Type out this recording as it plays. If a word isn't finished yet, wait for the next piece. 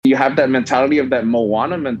you have that mentality of that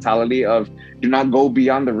Moana mentality of do not go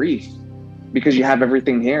beyond the reef because you have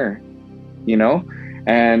everything here, you know?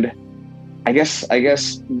 And I guess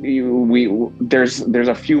there's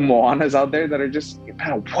a few Moanas out there that are just,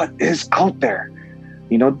 man, what is out there?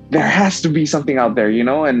 You know, there has to be something out there, you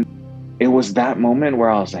know? And it was that moment where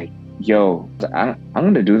I was like, yo, I'm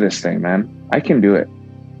going to do this thing, man. I can do it.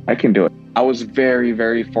 I was very,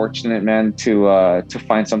 very fortunate, man, to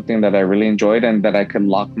find something that I really enjoyed and that I could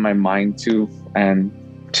lock my mind to. And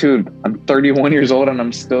dude, I'm 31 years old and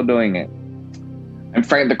I'm still doing it. I'm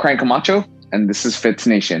Frank the Crank Camacho, and this is Fitz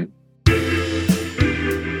Nation.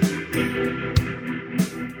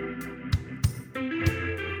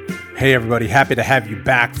 Hey everybody, happy to have you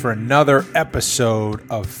back for another episode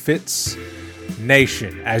of Fitz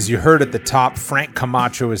Nation. As you heard at the top, Frank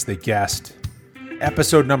Camacho is the guest.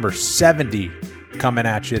 Episode number 70 coming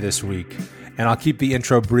at you this week. And I'll keep the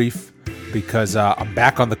intro brief because I'm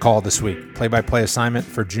back on the call this week. Play-by-play assignment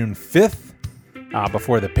for June 5th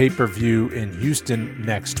before the pay-per-view in Houston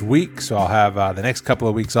next week. So I'll have the next couple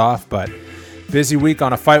of weeks off, but busy week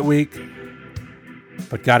on a fight week.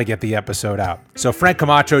 But got to get the episode out. So Frank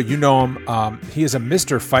Camacho, you know him. He is a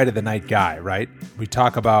Mr. Fight of the Night guy, right? We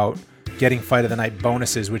talk about getting Fight of the Night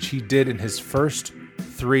bonuses, which he did in his first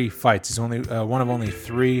 3 fights. He's only one of only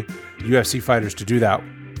 3 UFC fighters to do that.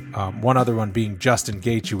 One other one being Justin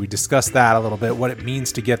Gaethje. We discussed that a little bit, what it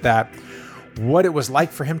means to get that, what it was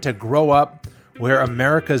like for him to grow up where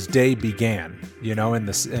America's day began, you know, in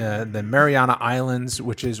the Mariana Islands,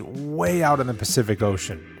 which is way out in the Pacific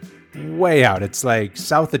Ocean. Way out. It's like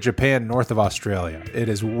south of Japan, north of Australia. It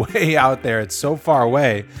is way out there. It's so far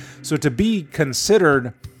away. So to be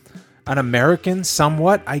considered an American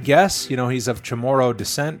somewhat, I guess, you know, he's of Chamorro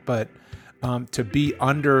descent, but to be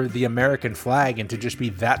under the American flag and to just be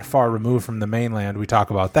that far removed from the mainland, we talk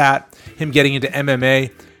about that. Him getting into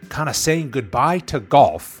MMA, kind of saying goodbye to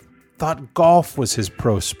golf. Thought golf was his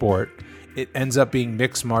pro sport. It ends up being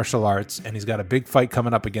mixed martial arts, and he's got a big fight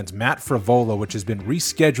coming up against Matt Frevola, which has been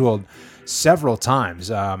rescheduled several times.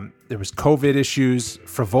 There was COVID issues.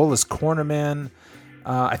 Frevola's cornerman,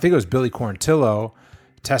 I think it was Billy Quarantillo,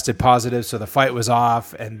 tested positive, so the fight was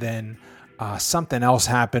off, and then something else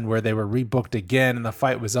happened where they were rebooked again, and the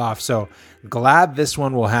fight was off. So glad this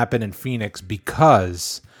one will happen in Phoenix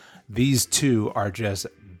because these two are just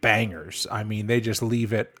bangers. I mean, they just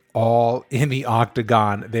leave it all in the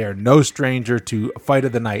octagon. They are no stranger to Fight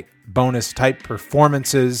of the Night bonus type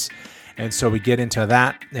performances. And so we get into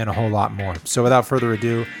that and a whole lot more. So without further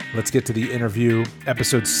ado, let's get to the interview.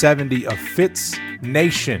 Episode 70 of Fitz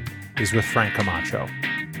Nation is with Frank Camacho.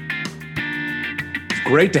 It's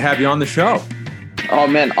great to have you on the show. Oh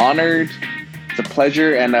man, honored. It's a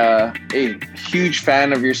pleasure and a huge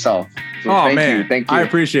fan of yourself. So thank you. I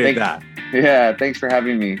appreciate that. Yeah, thanks for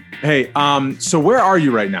having me. Hey, so where are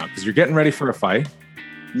you right now? Because you're getting ready for a fight.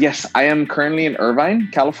 Yes, I am currently in Irvine,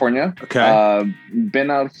 California. Okay. Been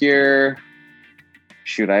out here.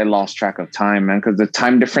 Shoot, I lost track of time, man, because the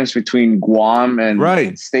time difference between Guam and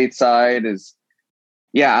stateside is,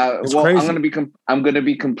 it's well, crazy. I'm gonna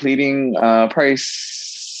be completing probably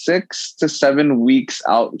 6 to 7 weeks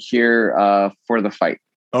out here for the fight.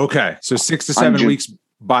 Okay, so 6 to 7 weeks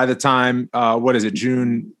by the time what is it,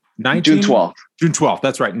 June 19th? June 12th. June 12th.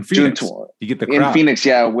 That's right. In Phoenix. June 12th. You get the crowd. In Phoenix,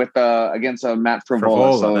 yeah, with against Matt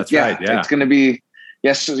Frevola. So that's right. Yeah, it's gonna be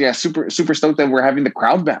super stoked that we're having the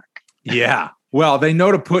crowd back. Yeah. Well, they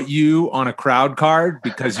know to put you on a crowd card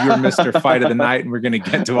because you're Mr. Fight of the Night, and we're going to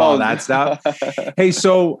get to all that stuff. Hey,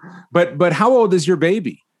 so, but how old is your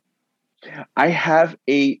baby? I have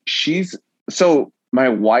my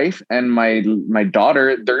wife and my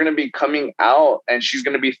daughter, they're going to be coming out, and she's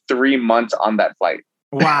going to be 3 months on that flight.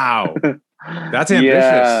 Wow. That's ambitious.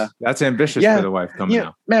 Yeah. That's ambitious for the wife coming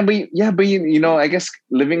out. Man, but you know, I guess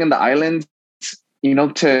living in the islands, you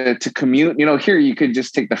know, to commute, you know, here you could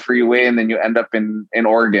just take the freeway and then you end up in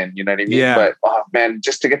Oregon, you know what I mean? Yeah. But man,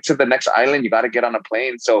 just to get to the next island, you got to get on a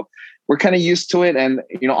plane. So we're kind of used to it. And,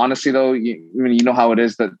 you know, honestly though, you know how it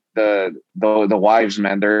is that the wives,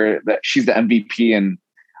 man, she's the MVP and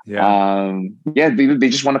they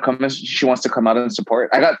just want to come. She wants to come out and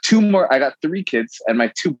support. I got 3 kids, and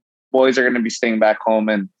my 2 boys are going to be staying back home,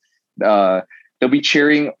 and they'll be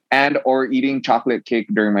cheering and or eating chocolate cake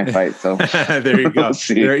during my fight. So there you go.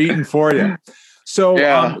 They're eating for you.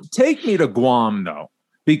 So take me to Guam though,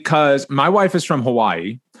 because my wife is from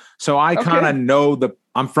Hawaii. So I kind of know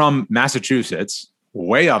I'm from Massachusetts,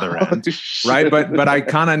 way other end, right? But I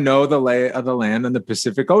kind of know the lay of the land in the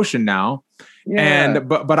Pacific Ocean now. Yeah. And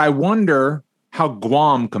but I wonder how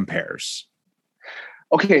Guam compares.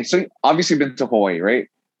 Okay, so obviously been to Hawaii, right?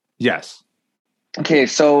 Yes. Okay,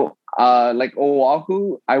 so like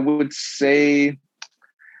Oahu, I would say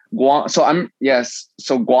Guam.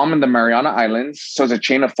 So Guam and the Mariana Islands. So it's a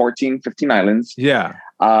chain of 14, 15 islands. Yeah.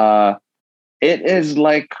 It is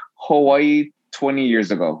like Hawaii 20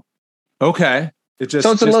 years ago. Okay. It's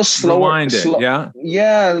a little slower.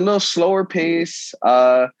 Yeah, a little slower pace.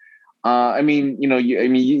 I mean,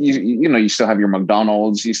 you still have your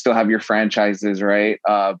McDonald's, you still have your franchises, right?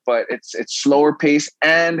 But it's slower pace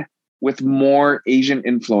and with more Asian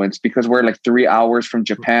influence because we're like 3 hours from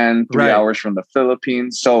Japan, 3 hours from the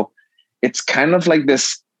Philippines. So it's kind of like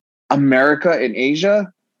this America in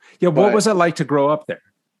Asia. Yeah. What was it like to grow up there?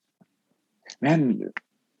 Man,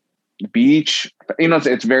 beach,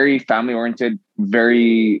 it's very family oriented,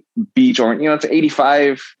 very beach oriented, it's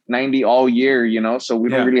 85, 90 all year, so we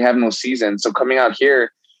don't really have no season. So coming out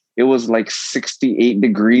here, it was like 68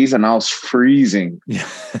 degrees and I was freezing,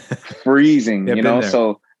 freezing,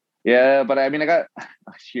 so yeah, but I mean, I got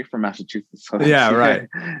here from Massachusetts. So right.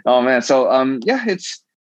 Oh man. So,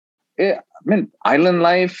 island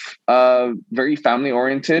life, very family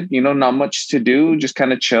oriented, not much to do, just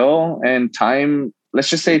kind of chill and let's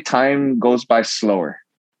just say time goes by slower.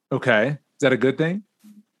 Okay. Is that a good thing?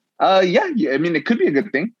 Yeah. I mean, it could be a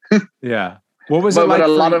good thing. Yeah. What was it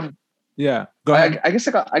like? Yeah. Go ahead. I guess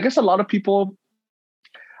a lot of people,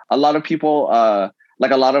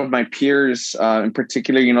 like a lot of my peers, in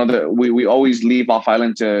particular, that we always leave off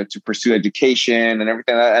island to pursue education and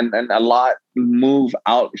everything. And a lot move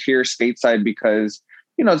out here stateside because,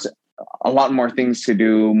 it's a lot more things to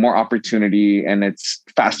do, more opportunity, and it's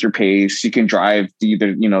faster pace. You can drive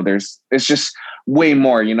either, it's just way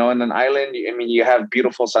more, and an island, I mean, you have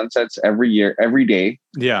beautiful sunsets every day.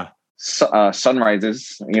 Yeah.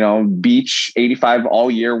 Sunrises, beach, 85 all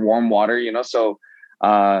year, warm water, so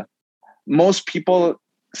most people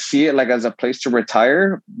see it like as a place to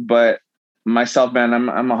retire, but myself, man, I'm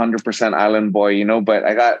 100% island boy, but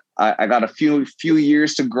I got a few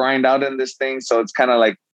years to grind out in this thing. So it's kind of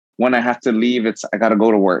like, when I have to leave, I got to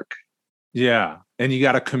go to work. Yeah. And you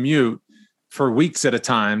got to commute for weeks at a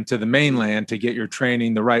time to the mainland to get your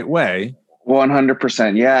training the right way.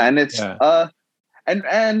 100%. Yeah. And it's,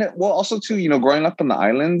 and well, also too, growing up in the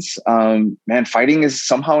islands, man, fighting is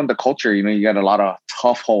somehow in the culture. You got a lot of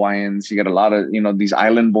tough Hawaiians. You got a lot of, these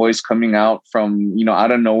island boys coming out from,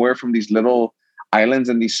 out of nowhere from these little islands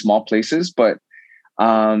and these small places. But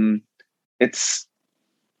but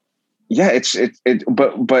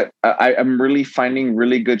I'm really finding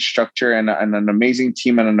really good structure and an amazing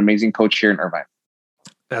team and an amazing coach here in Irvine.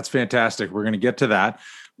 That's fantastic. We're going to get to that.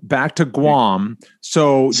 Back to Guam.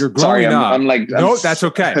 So you're growing up. No, that's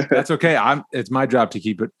okay. That's okay. It's my job to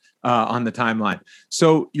keep it on the timeline.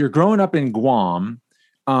 So you're growing up in Guam.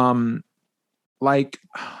 Like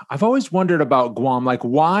I've always wondered about Guam. Like,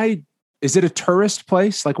 why is it a tourist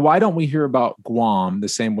place? Like, why don't we hear about Guam the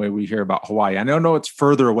same way we hear about Hawaii? I know it's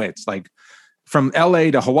further away. It's like from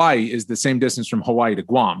LA to Hawaii is the same distance from Hawaii to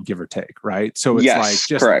Guam, give or take, right? So it's like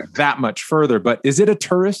just correct. That much further. But is it a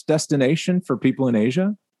tourist destination for people in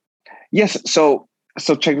Asia? Yes. So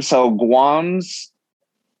check this out. Guam's,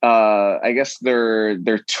 I guess their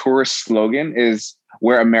tourist slogan is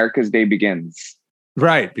 "Where America's Day Begins."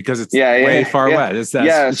 Right, because it's way far west.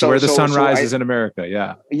 It's where the sun rises in America.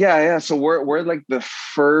 Yeah. Yeah. So we're like the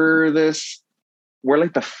furthest. We're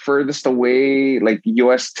like the furthest away, like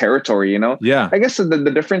U.S. territory. Yeah. I guess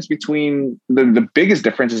the difference between the biggest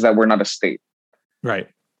difference is that we're not a state. Right.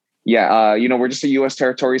 Yeah. We're just a U.S.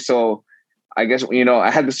 territory. So I guess I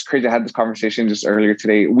had this conversation just earlier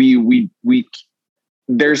today. We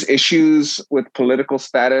there's issues with political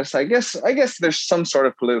status. I guess there's some sort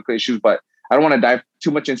of political issues, but I don't want to dive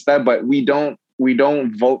too much into that, but we don't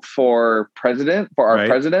vote for our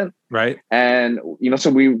president. Right. And, so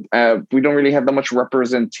we don't really have that much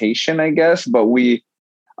representation, I guess, but we're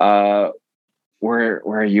a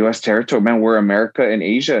U.S. territory, man. We're America in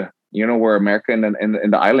Asia, we're America in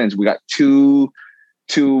the islands. We got two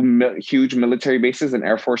huge military bases, an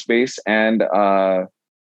Air Force base and a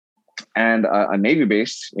Navy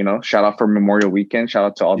base, shout out for Memorial Weekend. Shout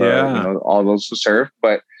out to all the, all those who serve,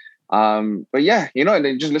 but yeah, and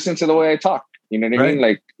then just listen to the way I talk. You know what I mean?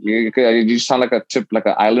 Like you sound like an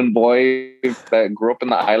island boy that grew up in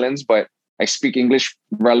the islands, but I speak English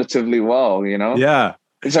relatively well. Yeah,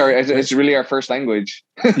 it's really our first language.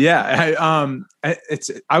 Yeah,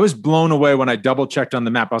 I was blown away when I double checked on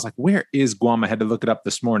the map. I was like, "Where is Guam?" I had to look it up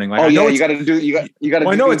this morning. Like, you got to do. You got to.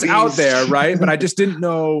 Well, I know it's out there, right? But I just didn't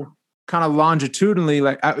know kind of longitudinally,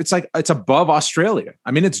 like it's above Australia.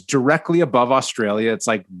 I mean, it's directly above Australia. It's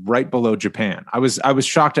like right below Japan. I was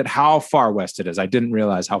shocked at how far west it is. I didn't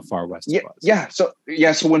realize how far west it was. Yeah. So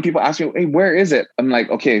when people ask me, hey, where is it? I'm like,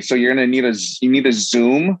 okay, so you're gonna need a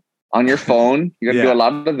zoom on your phone. You're gonna do a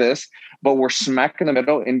lot of this, but we're smack in the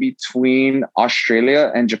middle in between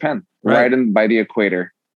Australia and Japan, right in by the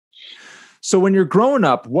equator. So when you're growing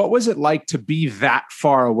up, what was it like to be that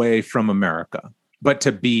far away from America, but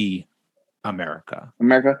to be America?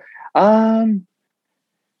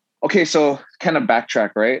 Okay, so kind of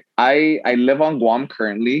backtrack, right? I live on Guam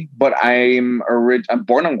currently, but I'm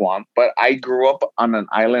born on Guam, but I grew up on an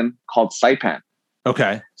island called Saipan.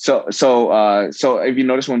 Okay. So if you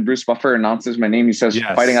notice when Bruce Buffer announces my name, he says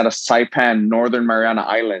fighting out of Saipan, Northern Mariana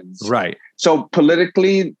Islands. Right. So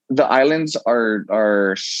politically, the islands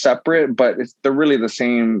are separate, but they're really the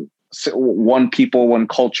same. One people, one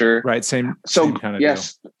culture. Right. Same kind of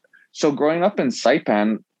yes. Deal. So growing up in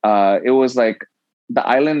Saipan, it was like the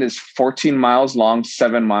island is 14 miles long,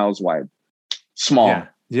 7 miles wide. Small.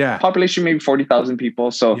 Yeah. Population maybe 40,000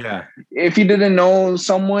 people. So if you didn't know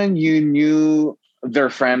someone, you knew their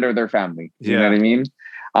friend or their family. You know what I mean?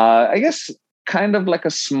 I guess kind of like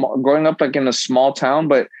growing up like in a small town,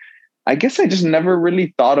 but I guess I just never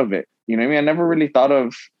really thought of it. You know what I mean? I never really thought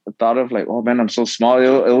of like, oh man, I'm so small.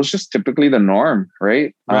 It was just typically the norm,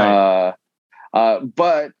 right? But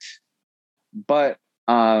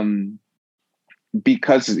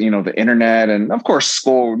because the internet and of course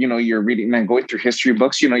school, you're reading, man, going through history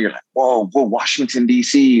books, you're like, whoa, Washington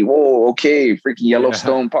DC, whoa, okay, freaking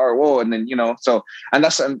Yellowstone Park, whoa, and then so and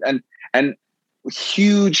that's and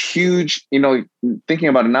huge, thinking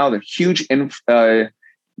about it now, the huge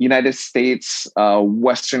United States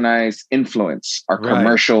westernized influence, our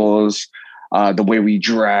commercials, the way we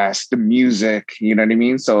dress, the music, you know what I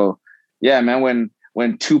mean? So yeah, man,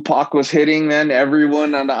 when Tupac was hitting, then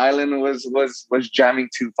everyone on the island was jamming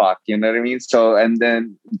Tupac, you know what I mean? So, and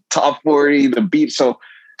then Top 40, the beat. So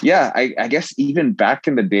yeah, I guess even back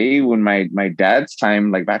in the day when my dad's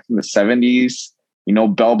time, like back in the 70s,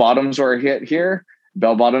 bell bottoms were a hit here.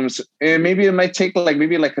 Bell bottoms, maybe it might take like a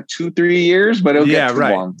 2-3 years, but it'll get to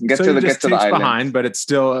Guam, get to the island. Behind, but it's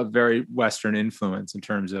still a very Western influence in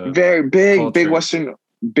terms of very big Western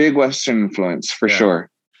influence for sure.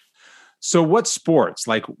 So what sports,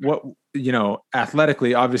 like what,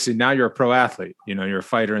 athletically, obviously now you're a pro athlete, you're a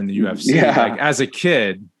fighter in the UFC. Yeah. Like as a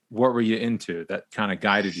kid, what were you into that kind of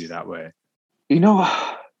guided you that way?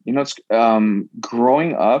 It's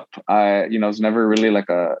growing up, it's never really like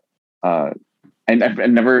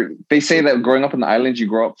they say that growing up in the islands, you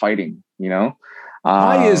grow up fighting,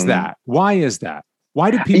 Why is that?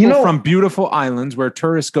 Why do people from beautiful islands where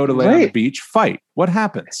tourists go to lay on the beach fight? What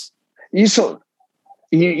happens? So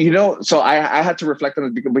I had to reflect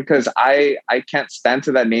on it because I can't stand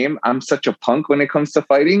to that name. I'm such a punk when it comes to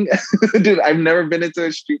fighting. Dude, I've never been into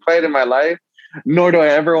a street fight in my life, nor do I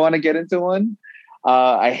ever want to get into one.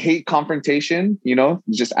 I hate confrontation,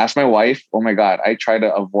 just ask my wife. Oh my God, I try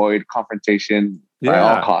to avoid confrontation by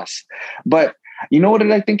all costs. But you know what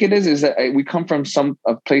I think it is that we come from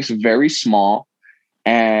a place very small,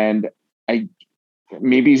 and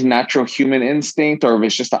maybe it's natural human instinct, or if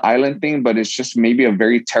it's just an island thing, but it's just maybe a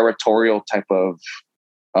very territorial type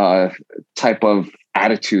of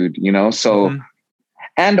attitude, so,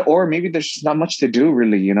 or maybe there's just not much to do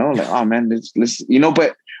really, like, oh man, this,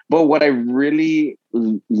 but what I really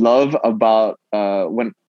love about,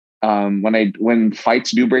 when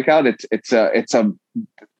fights do break out, it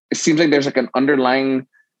seems like there's like an underlying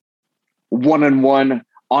one-on-one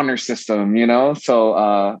honor system,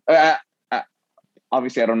 so,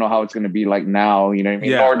 obviously, I don't know how it's going to be like now, you know what I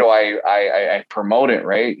mean? Nor do I promote it,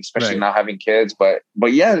 right? Especially not having kids. But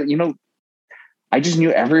yeah, I just knew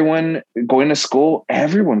everyone going to school,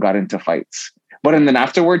 everyone got into fights. But and then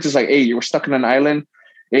afterwards, it's like, hey, you were stuck in an island.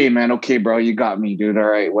 Hey, man, okay, bro, you got me, dude. All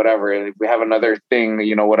right, whatever. If we have another thing,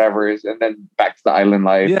 whatever. And then back to the island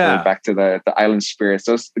life, or back to the island spirit.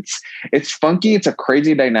 So it's funky. It's a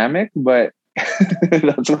crazy dynamic, but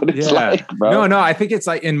that's what it's like, bro. No, I think it's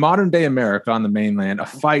like in modern day America on the mainland, a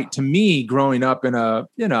fight to me growing up in a,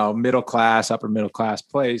 upper middle class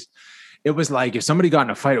place, it was like if somebody got in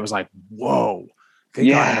a fight, it was like, whoa, they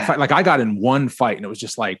got in a fight. Like I got in one fight and it was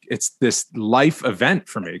just like, it's this life event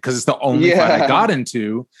for me because it's the only fight I got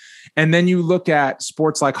into. And then you look at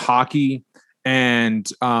sports like hockey and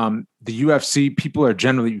the UFC, people are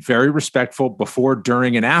generally very respectful before,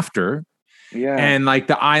 during, and after. Yeah. And like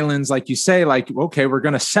the islands, like you say, like, okay, we're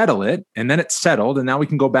going to settle it. And then it's settled. And now we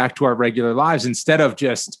can go back to our regular lives instead of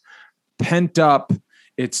just pent up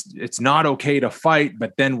it's not okay to fight,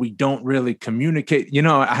 but then we don't really communicate. You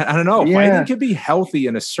know, I don't know. Fighting can be healthy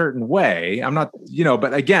in a certain way. I'm not, you know,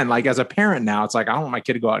 but again, like as a parent now, it's like, I don't want my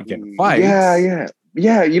kid to go out and get in fights.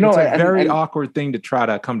 Yeah. You know, it's a very awkward thing to try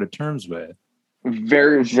to come to terms with.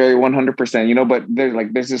 Very, very 100%, you know, but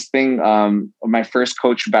there's this thing, my first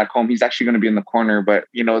coach back home, he's actually going to be in the corner, but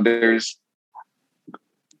you know,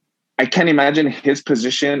 I can't imagine his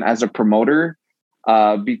position as a promoter,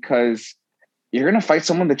 because you're going to fight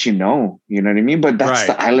someone that you know what I mean? But that's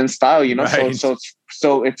the island style, you know? Right.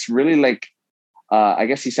 So it's really like, I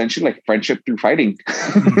guess essentially like friendship through fighting.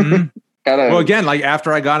 Mm-hmm. Well, again, like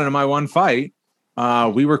after I got into my one fight,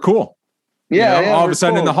 we were cool. All of a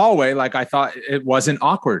sudden in the hallway, like I thought it wasn't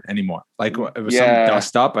awkward anymore. Like it was some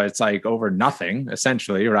dust up. It's like over nothing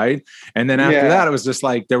essentially. Right. And then after that, it was just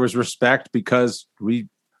like, there was respect because we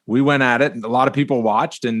went at it and a lot of people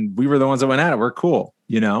watched and we were the ones that went at it. We're cool,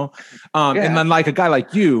 you know? And then like a guy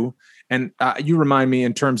like you, and you remind me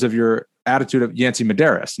in terms of your attitude of Yancy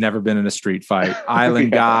Medeiros, never been in a street fight,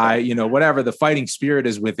 island guy, you know, whatever, the fighting spirit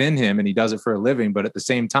is within him and he does it for a living. But at the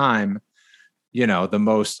same time, you know, the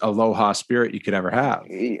most aloha spirit you could ever have.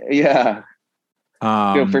 Yeah.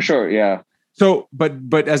 For sure. Yeah. So,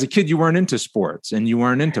 but as a kid, you weren't into sports and you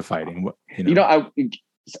weren't into fighting.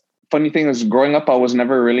 Funny thing is, growing up, I was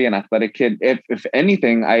never really an athletic kid. If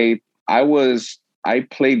anything, I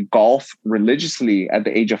played golf religiously at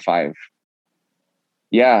the age of 5.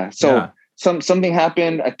 Yeah. So something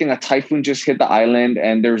happened. I think a typhoon just hit the island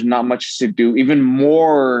and there's not much to do. Even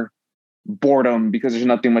more boredom because there's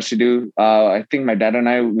nothing much to do. I think my dad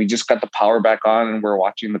and we just got the power back on and we're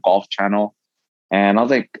watching the Golf Channel. And I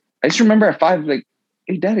was like, I just remember at 5, like,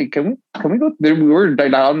 hey, Daddy, can we go there? We were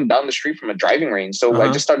down the street from a driving range. So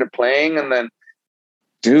I just started playing and then,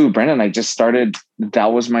 dude, Brendan, I just started,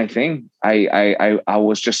 that was my thing. I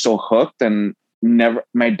was just so hooked and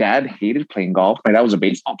my dad hated playing golf. My dad was a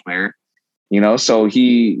baseball player, you know, so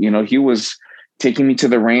he was taking me to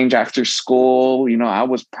the range after school. You know, I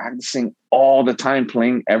was practicing all the time,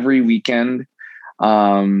 playing every weekend.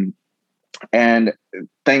 And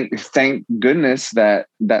thank goodness that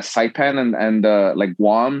Saipan and like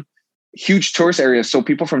Guam, huge tourist areas. So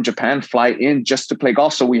people from Japan fly in just to play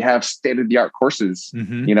golf. So we have state-of-the-art courses,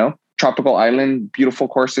 you know, tropical island, beautiful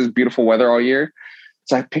courses, beautiful weather all year.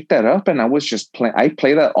 So I picked that up and I was just playing. I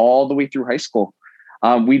played that all the way through high school.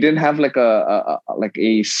 We didn't have like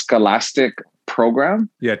a scholastic program.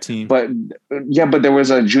 Yeah, team. But there was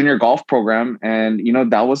a junior golf program, and you know,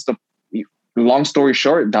 that was the long story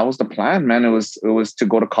short, that was the plan, man. It was to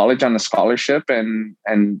go to college on a scholarship and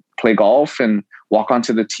play golf and walk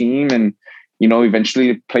onto the team and, you know,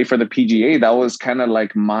 eventually play for the PGA. That was kind of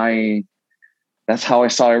like that's how I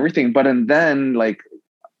saw everything. But and then like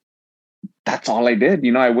that's all I did.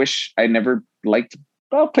 You know, I wish I never liked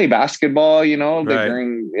play basketball, you know, like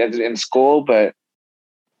in school, but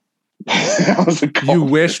I was a golfer. You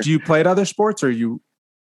wished you played other sports, or you?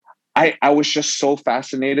 I was just so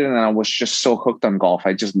fascinated and I was just so hooked on golf.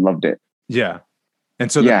 I just loved it. Yeah.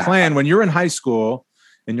 And so the plan when you're in high school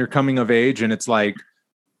and you're coming of age and it's like,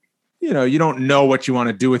 you know, you don't know what you want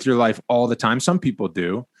to do with your life all the time. Some people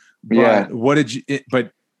do. But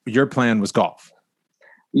but your plan was golf.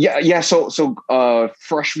 Yeah. So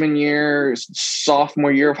freshman year,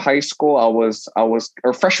 sophomore year of high school,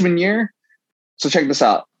 or freshman year. So check this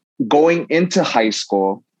out. Going into high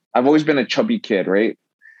school, I've always been a chubby kid, right?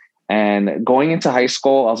 And going into high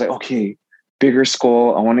school, I was like, okay, bigger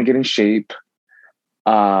school. I want to get in shape.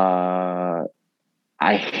 I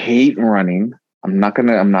hate running. I'm not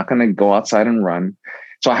gonna go outside and run.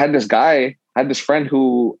 So I had this friend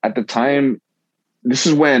who at the time, this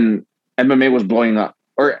is when MMA was blowing up.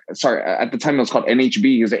 Or sorry, at the time it was called NHB.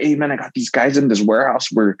 He was like, hey man, I got these guys in this warehouse.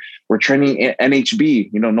 We're training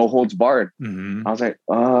NHB, you know, no holds barred. Mm-hmm. I was like,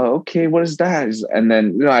 okay, what is that? And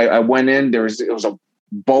then, you know, I went in, it was a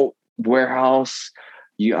boat warehouse.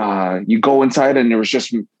 You go inside and there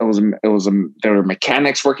were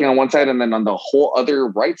mechanics working on one side. And then on the whole other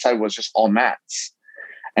right side was just all mats.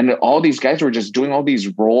 And all these guys were just doing all these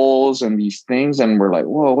rolls and these things. And we're like,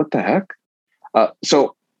 whoa, what the heck?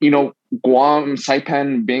 So, you know, Guam,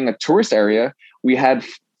 Saipan being a tourist area, we had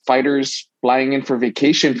fighters flying in for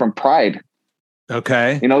vacation from Pride.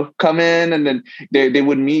 Okay. You know, come in and then they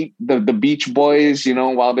would meet the beach boys, you know,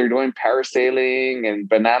 while they're doing parasailing and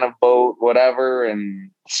banana boat, whatever, and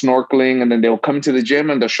snorkeling. And then they'll come to the gym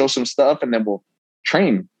and they'll show some stuff and then we'll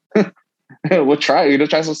train. We'll try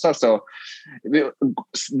some stuff. So the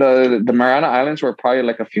Mariana Islands were probably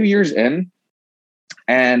like a few years in,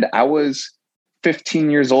 and I was 15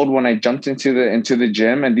 years old when I jumped into the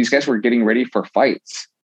gym, and these guys were getting ready for fights.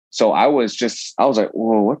 So I was like,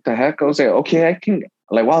 whoa, what the heck? I was like, okay, I can,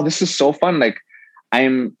 like, wow, this is so fun. Like, I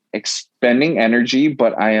am expending energy,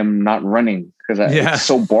 but I am not running because it's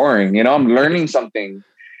so boring. You know, I'm learning something.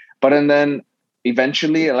 But and then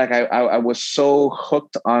eventually, like I was so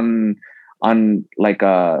hooked on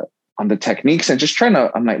the techniques and just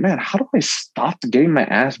I'm like, man, how do I stop getting my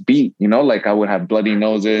ass beat? You know, like I would have bloody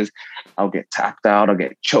noses, I'll get tapped out, I'll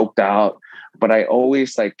get choked out. But I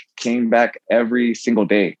always like came back every single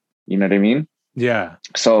day. You know what I mean? Yeah.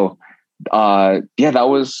 So that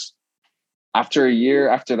was after a year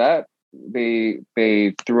after that,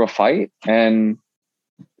 they threw a fight and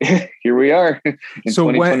here we are in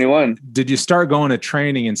 2021. Did you start going to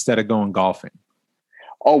training instead of going golfing?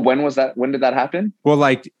 Oh, when was that? When did that happen? Well,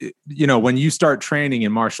 like, you know, when you start training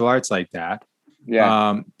in martial arts like that,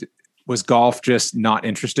 was golf just not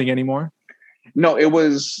interesting anymore? No, it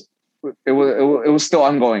was still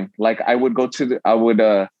ongoing. Like I would go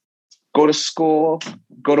to school,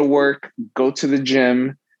 go to work, go to the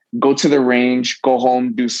gym, go to the range, go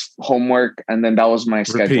home, do homework. And then that was my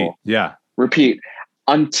schedule. Repeat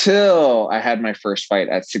until I had my first fight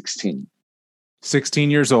at 16.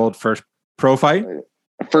 16 years old, first pro fight?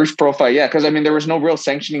 First pro fight, yeah. Because I mean, there was no real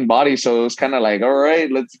sanctioning body, so it was kind of like, all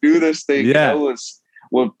right, let's do this thing. Yeah, you know, it was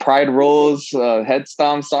with pride rolls, head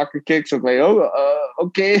stomps, soccer kicks. I was like,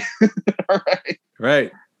 okay, all right,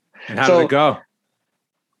 right. And how did it go?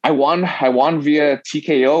 I won via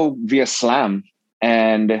TKO via slam,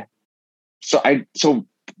 and so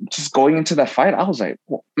just going into that fight, I was like,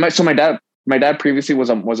 my dad previously was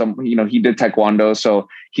you know, he did taekwondo, so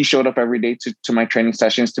he showed up every day to my training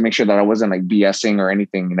sessions to make sure that I wasn't like BSing or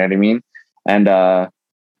anything, you know what I mean? And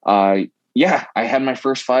I had my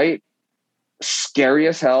first fight, scary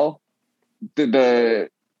as hell. There's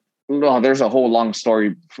a whole long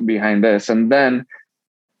story behind this, and then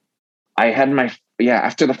I had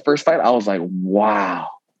after the first fight, I was like, wow,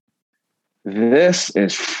 this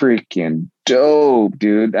is freaking dope,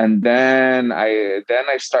 dude. And then I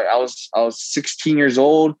was 16 years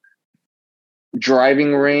old.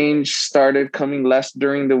 Driving range started coming less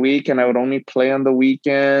during the week, and I would only play on the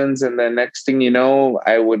weekends. And then next thing you know,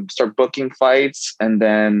 I would start booking fights, and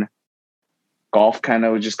then golf kind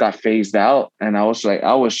of just got phased out. And I was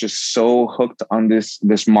just so hooked on this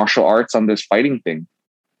martial arts, on this fighting thing.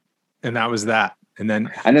 And that was that. And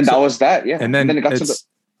then that was that. Yeah. And then it got to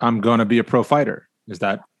I'm going to be a pro fighter. Is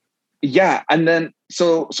that? Yeah. And then,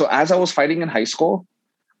 so as I was fighting in high school,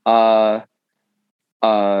 funny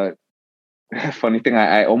thing,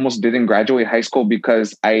 I almost didn't graduate high school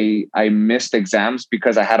because I missed exams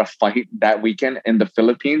because I had a fight that weekend in the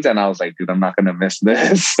Philippines, and I was like, dude, I'm not gonna miss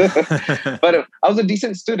this. But I was a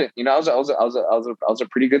decent student, you know. I was a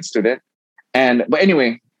pretty good student, but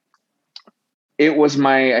anyway, it was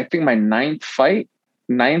I think my ninth fight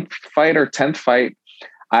or 10th fight.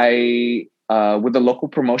 I with the local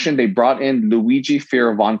promotion, they brought in Luigi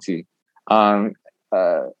Fioravanti.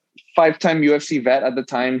 5-time UFC vet at the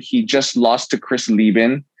time. He just lost to Chris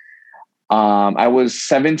Lieben. I was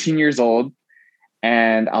 17 years old,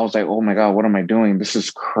 and I was like, oh my God, what am I doing? This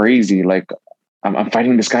is crazy. Like, I'm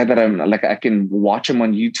fighting this guy that I'm like, I can watch him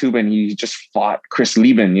on YouTube, and he just fought Chris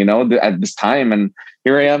Lieben, you know, at this time. And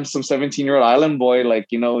here I am, some 17-year-old island boy, like,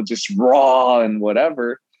 you know, just raw and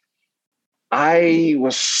whatever. I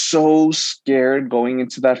was so scared going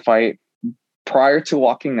into that fight. Prior to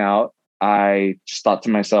walking out, I just thought to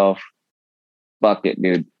myself, fuck it,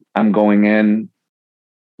 dude. I'm going in.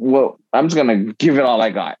 Well, I'm just going to give it all I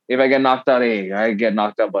got. If I get knocked out, I get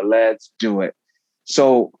knocked out, but let's do it.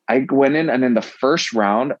 So I went in, and in the first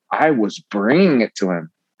round, I was bringing it to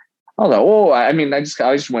him. I was like, oh, I mean, I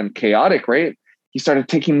just went chaotic, right? He started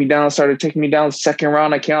taking me down. Second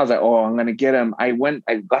round, I was like, oh, I'm going to get him. I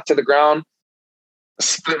got to the ground.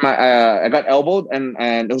 Split I got elbowed,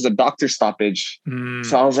 and it was a doctor stoppage.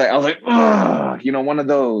 So I was like, ugh, you know, one of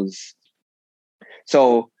those.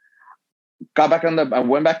 So got back I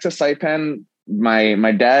went back to Saipan.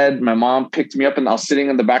 My dad, my mom picked me up, and I was sitting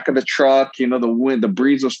in the back of the truck. You know, the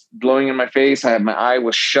breeze was blowing in my face. My eye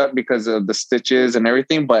was shut because of the stitches and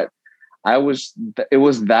everything. But it was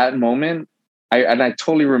that moment. I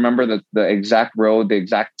totally remember the exact road, the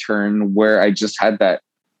exact turn where I just had that.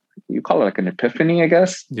 You call it like an epiphany, I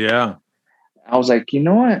guess. Yeah. I was like, you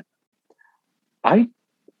know what? I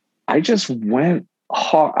just went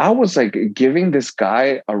hard. I was like giving this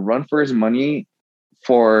guy a run for his money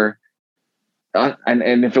and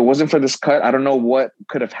if it wasn't for this cut, I don't know what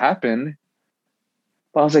could have happened.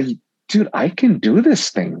 But I was like, dude, I can do this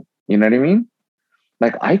thing. You know what I mean?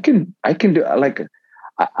 Like I can do, like,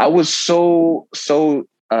 I was so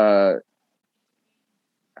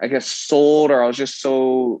I guess, sold, or I was just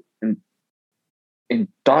so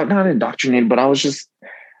not indoctrinated, but I was just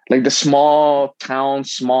like the small town,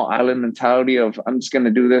 small island mentality of I'm just going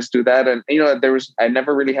to do this, do that. And, I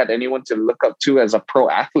never really had anyone to look up to as a pro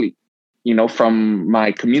athlete, from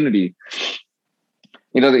my community.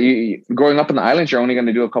 Growing up in the islands, you're only going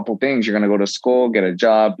to do a couple things. You're going to go to school, get a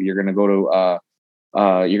job. You're going to go to,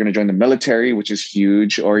 you're going to join the military, which is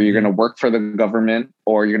huge, or you're going to work for the government,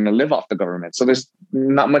 or you're going to live off the government. So there's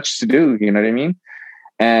not much to do. You know what I mean?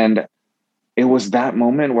 And it was that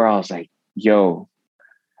moment where I was like, yo,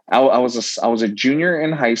 I was a junior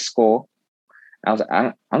in high school. I was like,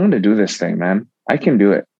 I'm going to do this thing, man. I can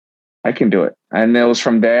do it. And it was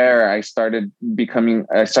from there I started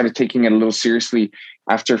taking it a little seriously.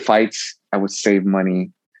 After fights, I would save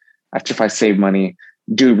money. After fights, save money,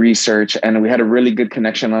 do research. And we had a really good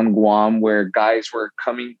connection on Guam where guys were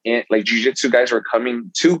coming in, like jiu-jitsu guys were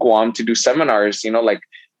coming to Guam to do seminars, like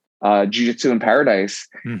Jiu-Jitsu in Paradise.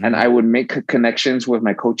 Mm-hmm. And I would make connections with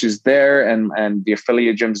my coaches there and the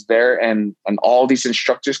affiliate gyms there and all these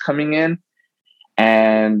instructors coming in.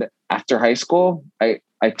 And after high school, I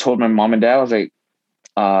told my mom and dad, I was like,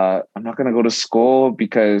 I'm not going to go to school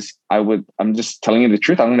because I'm just telling you the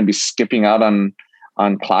truth. I'm going to be skipping out on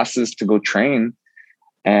classes to go train.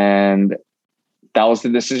 And that was the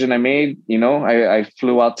decision I made. I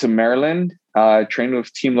flew out to Maryland, trained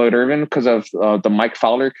with Team Lloyd Irvin because of the Mike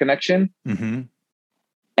Fowler connection. Mm-hmm.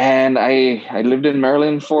 And I lived in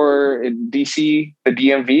Maryland in DC, the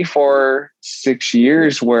DMV for 6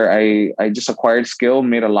 years where I just acquired skill,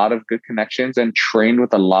 made a lot of good connections and trained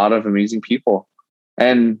with a lot of amazing people.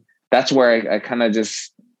 And that's where I kind of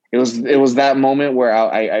it was that moment where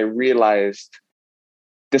I realized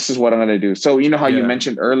this is what I'm going to do. So, how you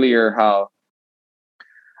mentioned earlier how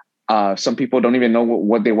some people don't even know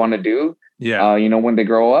what they want to do. Yeah. When they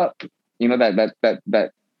grow up,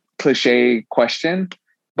 that cliche question.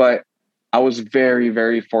 But I was very,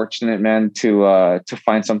 very fortunate, man, to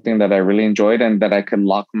find something that I really enjoyed and that I could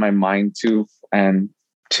lock my mind to. And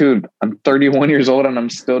dude, I'm 31 years old and I'm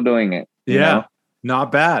still doing it. Yeah.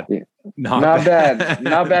 Not bad. Yeah. Not bad.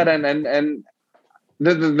 Not bad. And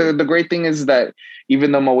the great thing is that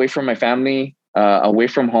even though I'm away from my family, away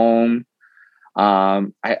from home,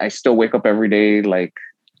 I still wake up every day, like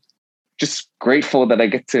just grateful that I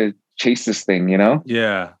get to chase this thing,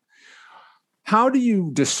 Yeah. How do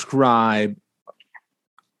you describe,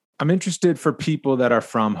 I'm interested for people that are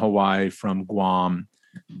from Hawaii, from Guam,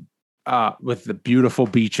 with the beautiful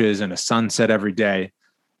beaches and a sunset every day.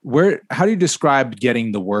 How do you describe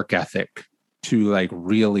getting the work ethic to like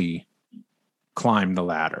really climb the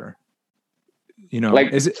ladder?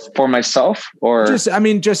 Is it for myself or I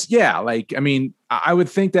would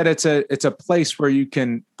think that it's a place where you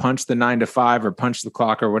can punch the 9 to 5 or punch the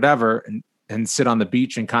clock or whatever and sit on the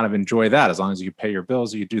beach and kind of enjoy that as long as you pay your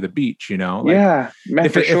bills, you do the beach, Yeah. Man,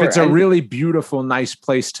 if it's a really beautiful, nice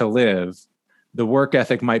place to live, the work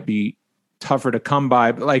ethic might be tougher to come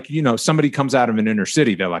by. But somebody comes out of an inner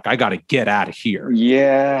city, they're like, I got to get out of here.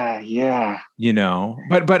 Yeah. Yeah.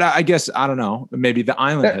 But I guess, I don't know, maybe the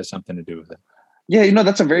island has something to do with it. Yeah.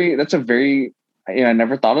 That's a very, I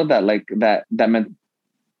never thought of that. Like that meant,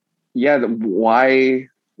 why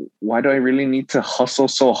do I really need to hustle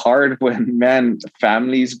so hard when, man,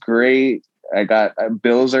 family's great. I got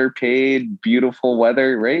bills are paid, beautiful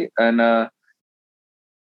weather. Right. And, I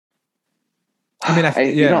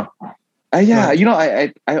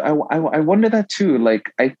wonder that too.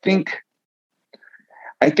 Like, I think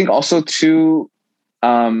also too,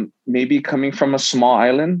 maybe coming from a small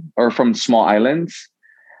island or from small islands,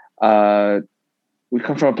 we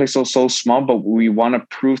come from a place so small, but we want to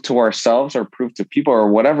prove to ourselves or prove to people or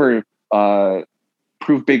whatever,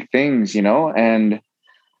 prove big things, and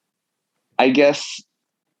I guess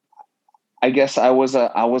I was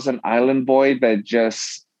an island boy that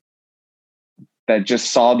just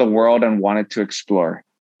saw the world and wanted to explore.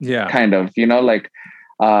 Yeah. Kind of,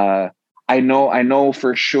 I know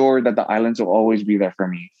for sure that the islands will always be there for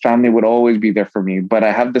me. Family would always be there for me, but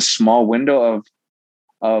I have this small window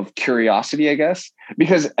of curiosity, I guess,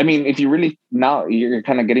 because if you really, now you're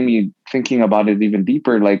kind of getting me thinking about it even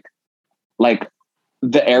deeper, like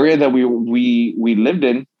the area that we lived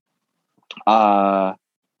in,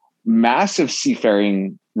 massive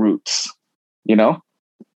seafaring routes,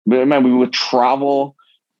 Man, we would travel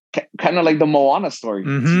kind of like the Moana story.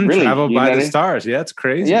 Mm-hmm. Really, travel by the stars. Yeah, it's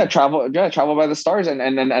crazy. Yeah, travel by the stars, and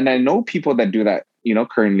I know people that do that.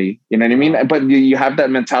 Currently, you know what I mean? Wow. But you have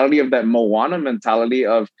that mentality of that Moana mentality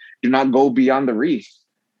of do not go beyond the reef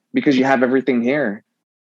because you have everything here,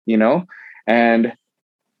 and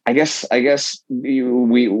there's a few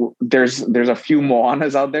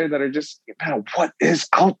Moanas out there that are just, man, what is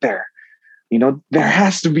out there? There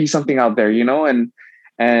has to be something out there,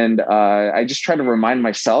 and I just try to remind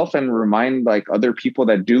myself and remind like other people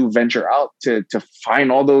that do venture out to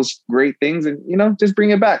find all those great things and, just bring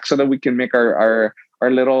it back so that we can make our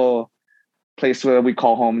little place that we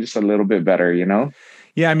call home just a little bit better,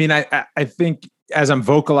 Yeah. I mean, I think as I'm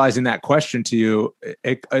vocalizing that question to you,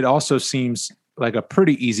 it also seems like a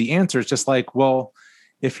pretty easy answer. It's just like, well,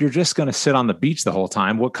 if you're just going to sit on the beach the whole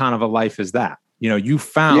time, what kind of a life is that? You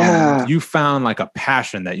found like a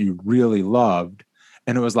passion that you really loved.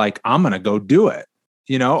 And it was like, I'm going to go do it,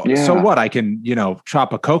 So what? I can,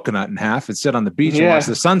 chop a coconut in half and sit on the beach and watch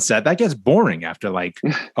the sunset. That gets boring after like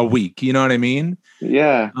a week. You know what I mean?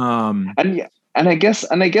 Yeah. And I guess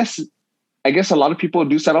a lot of people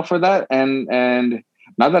do settle for that. And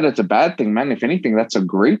not that it's a bad thing, man. If anything, that's a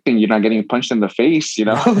great thing. You're not getting punched in the face,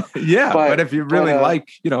 Yeah. But if you really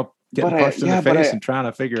getting punched in the face and trying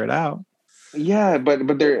to figure it out. Yeah,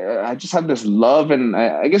 but there, I just have this love, and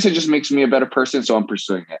I guess it just makes me a better person, so I'm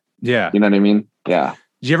pursuing it. Yeah, you know what I mean. Yeah.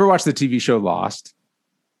 Did you ever watch the TV show Lost?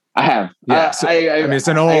 I have. Yeah, I mean, it's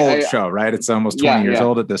an old show, right? It's almost 20 years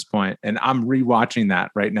old at this point, and I'm rewatching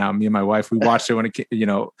that right now. Me and my wife, we watched it when it,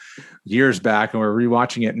 years back, and we're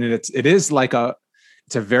rewatching it, and it is like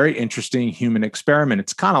it's a very interesting human experiment.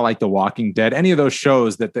 It's kind of like The Walking Dead, any of those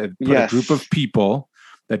shows that put a group of people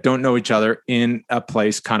that don't know each other in a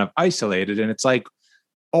place kind of isolated. And it's like,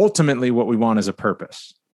 ultimately what we want is a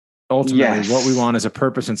purpose. Ultimately what we want is a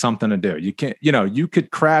purpose and something to do. You can't, you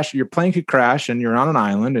could crash, your plane could crash and you're on an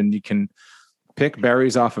island and you can pick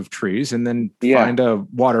berries off of trees and then find a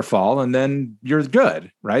waterfall and then you're good,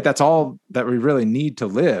 right? That's all that we really need to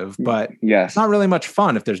live. But it's not really much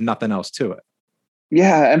fun if there's nothing else to it.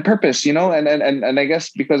 Yeah, and purpose, and I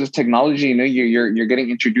guess because of technology, you're getting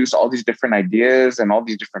introduced to all these different ideas and all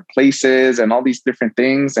these different places and all these different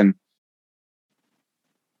things, and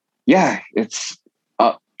it's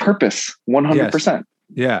purpose, 100%.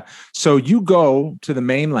 Yeah. So you go to the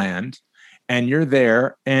mainland, and you're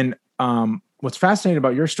there, and what's fascinating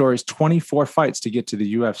about your story is 24 fights to get to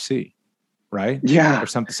the UFC, right? Yeah, or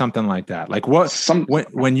something like that. Like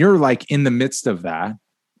when you're like in the midst of that,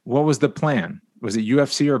 what was the plan? Was it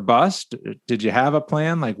UFC or bust? Did you have a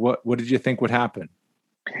plan? Like what did you think would happen?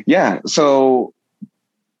 Yeah. So,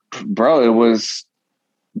 bro, it was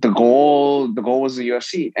the goal was the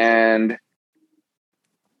UFC, and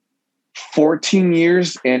 14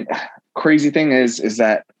 years. And crazy thing is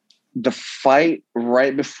that the fight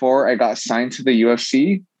right before I got signed to the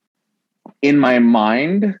UFC, in my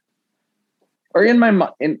mind, I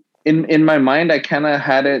kind of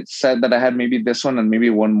had it said that I had maybe this one and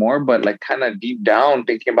maybe one more, but like kind of deep down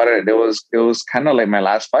thinking about it, it was kind of like my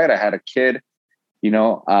last fight. I had a kid,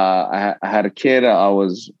 I had a kid. I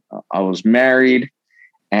was married,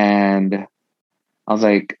 and I was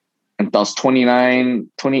like, and I was 29,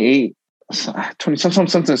 28, 20,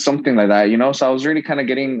 something like that, So I was really kind of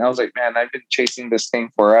I was like, man, I've been chasing this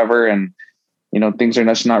thing forever, and things are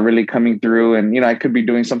just not really coming through. And, I could be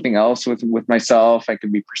doing something else with myself. I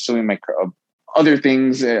could be pursuing my other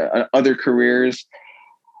things, other careers.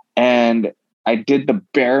 And I did the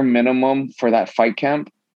bare minimum for that fight camp.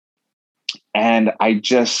 And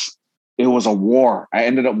it was a war. I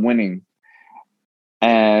ended up winning.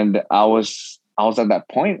 And I was at that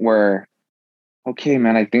point where, okay,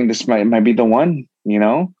 man, I think this might be the one,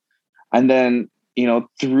 and then,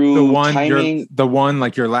 through the one, timing,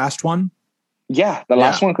 like your last one. Yeah, the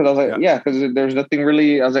last one, because I was like, because there's nothing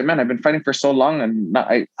really. I was like, man, I've been fighting for so long, and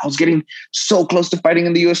I was getting so close to fighting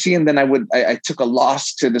in the UFC, and then I took a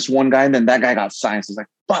loss to this one guy, and then that guy got signed. So I was like,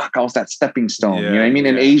 fuck, I was that stepping stone. You know what I mean?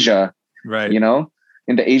 In Asia, right? In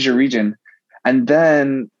the Asia region, and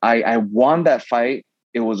then I won that fight.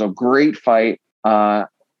 It was a great fight, and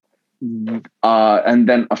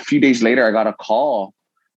then a few days later, I got a call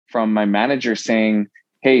from my manager saying,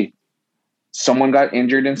 "Hey, someone got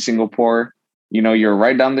injured in Singapore. You're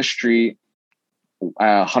right down the street,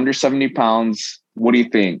 170 pounds. What do you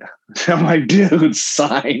think?" I'm like, dude,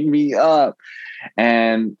 sign me up.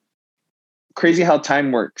 And crazy how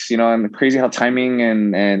time works, and crazy how timing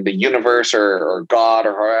and the universe or God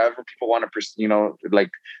or however people want to,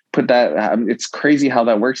 like put that. It's crazy how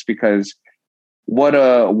that works, because what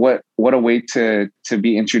a way to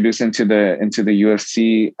be introduced into the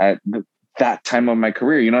UFC at that time of my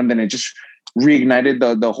career, and then it just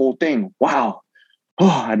reignited the whole thing. Wow.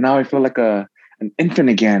 Oh, and now I feel like an infant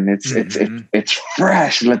again. It's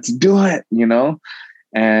fresh. Let's do it,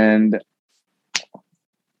 And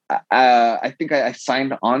I think I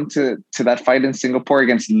signed on to that fight in Singapore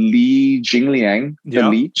against Li Jingliang, the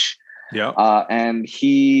Leech. Yeah. And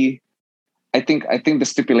I think the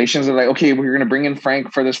stipulations are like, okay, we're going to bring in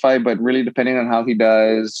Frank for this fight, but really depending on how he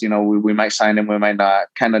does, you know, we might sign him, we might not,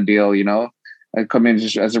 kind of deal, you know. I come in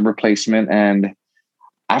just as a replacement. And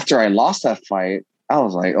after I lost that fight, I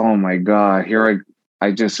was like, oh my God,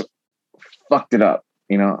 I just fucked it up.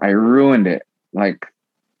 You know, I ruined it. Like,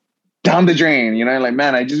 down the drain, you know, like,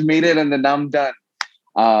 man, I just made it and then I'm done.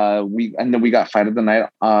 Then we got fight of the night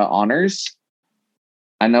honors.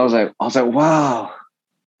 And I was like, wow,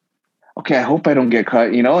 okay, I hope I don't get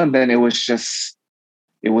cut, you know? And then it was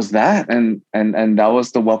that. And that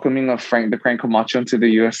was the welcoming of Frank the Crank Camacho into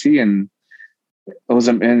the UFC. And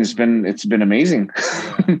it's been amazing.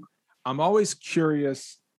 Yeah. I'm always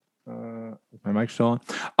curious. My mic's still on.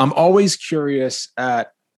 I'm always curious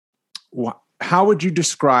at how would you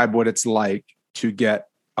describe what it's like to get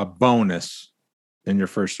a bonus in your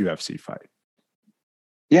first UFC fight?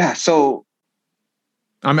 Yeah, so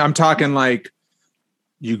I'm talking like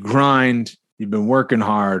you grind, you've been working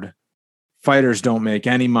hard. Fighters don't make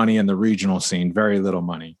any money in the regional scene, very little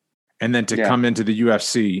money. And then to come into the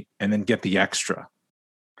UFC and then get the extra.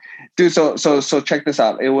 Dude, so check this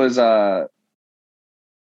out. It was I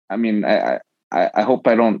hope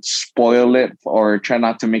I don't spoil it or try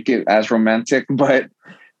not to make it as romantic, but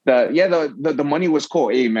the money was cool.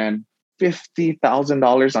 Hey man,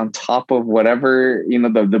 $50,000 on top of whatever, you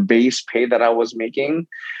know, the base pay that I was making.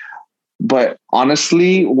 But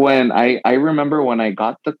honestly, when I remember when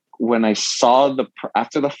I saw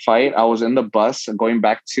after the fight, I was in the bus going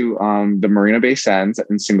back to the Marina Bay Sands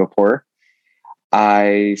in Singapore.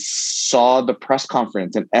 I saw the press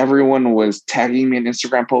conference and everyone was tagging me in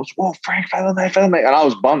Instagram posts. Whoa, Frank, fight of the night. And I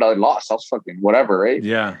was bummed. I lost. I was fucking whatever, right?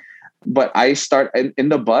 Yeah. But I in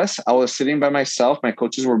the bus. I was sitting by myself. My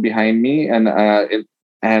coaches were behind me, and I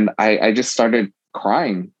just started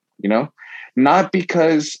crying. You know, not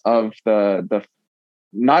because of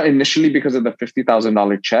not initially because of the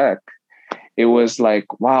 $50,000 check. It was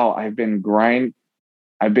like, wow, I've been grinding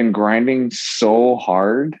so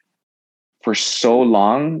hard for so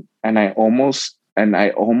long, and I almost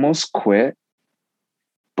quit,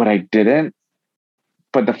 but I didn't.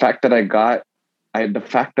 But the fact that I got the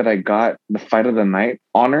fight of the night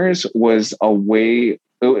honors was a way.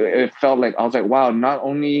 It felt like I was like, wow, not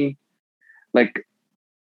only like,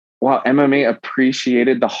 wow, MMA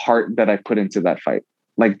appreciated the heart that I put into that fight.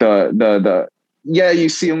 Like you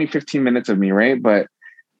see only 15 minutes of me, right? But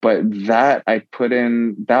that I put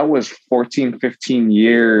in, that was 14, 15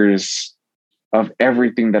 years of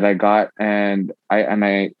everything that I got. And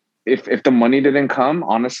if the money didn't come,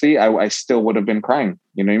 honestly, I still would have been crying.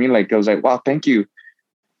 You know what I mean? Like, it was like, wow, thank you.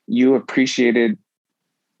 You appreciated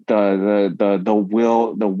the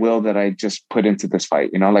will that I just put into this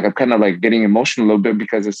fight. You know, like I'm kind of like getting emotional a little bit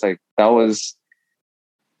because it's like, that was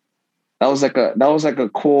like a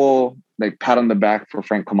cool, like, pat on the back for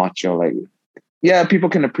Frank Camacho. Like, yeah, people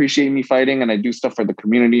can appreciate me fighting and I do stuff for the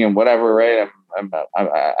community and whatever, right?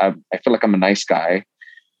 I feel like I'm a nice guy,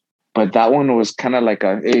 but that one was kind of like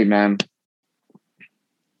hey man,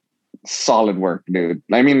 solid work, dude.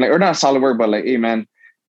 I mean, like, or not solid work, but like, hey man,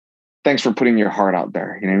 thanks for putting your heart out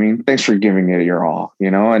there. You know what I mean? Thanks for giving it your all, you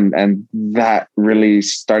know? And that really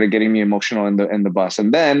started getting me emotional in the bus.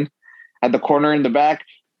 And then at the corner in the back,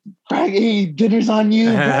 hey, dinner's on you,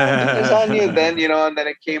 bro. Dinner's on you. Then, you know, and then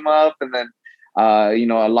it came up, and then you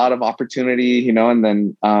know, a lot of opportunity, you know, and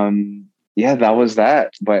then that was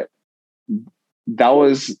that. But that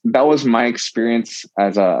was my experience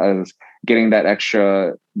as getting that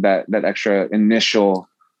extra initial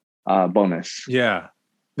bonus. Yeah.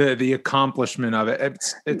 The accomplishment of it.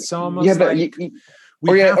 It's almost like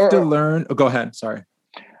we have to learn. Oh, go ahead. Sorry.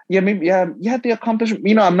 Yeah, maybe. Yeah, the accomplishment.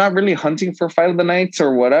 You know, I'm not really hunting for fight of the nights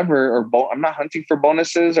or whatever, I'm not hunting for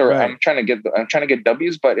bonuses, or right. I'm trying to get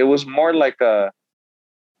W's. But it was more like amen,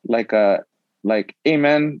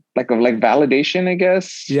 like validation, I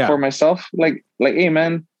guess, for myself. Like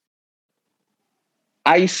amen.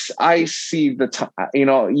 I see the time, you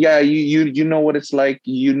know, you know what it's like,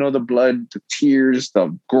 you know, the blood, the tears,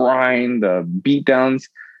 the grind, the beatdowns.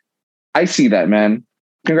 I see that, man.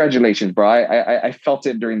 Congratulations, bro. I felt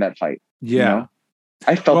it during that fight. Yeah. You know?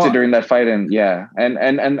 I felt it during that fight, and the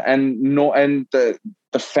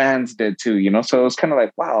fans did too, you know? So it was kind of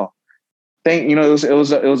like, wow, it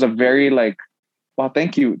was a very like, wow,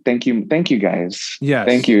 thank you guys. Yes.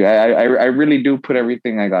 Thank you. I really do put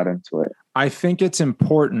everything I got into it. I think it's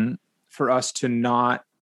important for us to not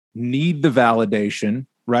need the validation,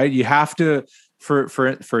 right? You have to,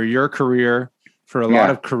 for your career, for a lot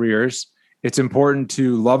of careers, it's important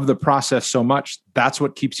to love the process so much. That's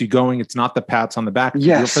what keeps you going. It's not the pats on the back. If you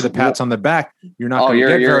go for the pats on the back, you're not going to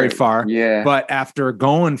get very far. Yeah. But after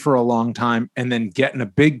going for a long time and then getting a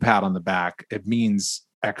big pat on the back, it means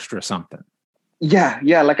extra something. Yeah.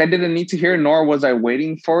 Yeah. Like I didn't need to hear, nor was I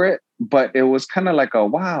waiting for it, but it was kind of like a,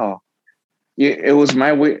 wow. It was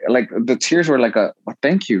my way. Like the tears were like a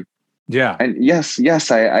thank you. Yeah. And yes,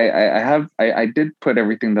 I did put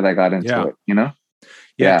everything that I got into it, you know?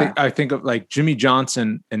 Yeah. I think of like Jimmy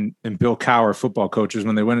Johnson and Bill Cowher, football coaches,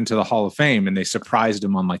 when they went into the Hall of Fame and they surprised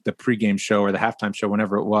him on like the pregame show or the halftime show,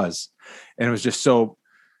 whenever it was. And it was just so,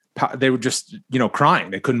 they were just,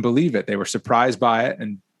 crying. They couldn't believe it. They were surprised by it.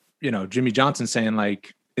 And, Jimmy Johnson saying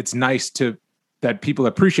like, it's nice that people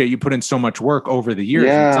appreciate you put in so much work over the years.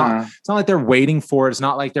 Yeah. It's not like they're waiting for it. It's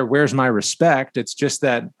not like where's my respect? It's just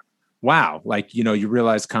that, wow, like, you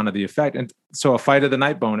realize kind of the effect. And so a fight of the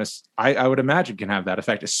night bonus, I would imagine can have that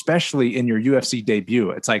effect, especially in your UFC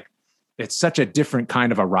debut. It's like, it's such a different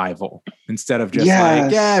kind of a rival instead of just fought in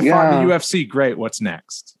the UFC. Great. What's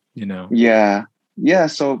next? Yeah. Yeah.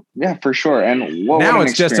 So yeah, for sure. And now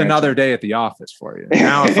it's just another day at the office for you.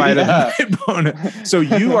 Now a fight of the night bonus. So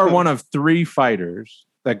you are one of 3 fighters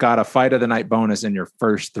that got a fight of the night bonus in your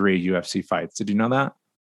first 3 UFC fights. Did you know that?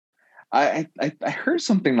 I heard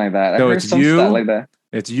something like that. So I heard it's some you, stat like that.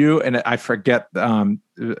 It's you, and I forget a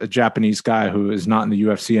Japanese guy who is not in the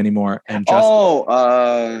UFC anymore. And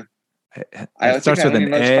it starts with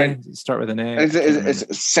an A. Start with an A. It's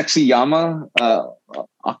Sexyama,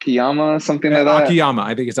 Akiyama, something like that. Akiyama,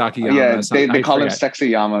 I think it's Akiyama. Yeah, they call him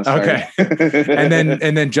Sexyama. Okay,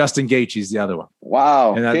 and then Justin Gaethje's the other one.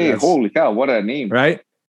 Wow. Hey, holy cow! What a name, right?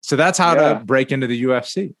 So that's how to break into the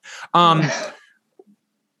UFC.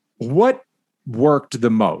 What worked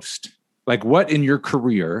the most? Like what in your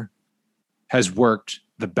career has worked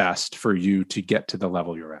the best for you to get to the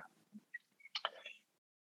level you're at?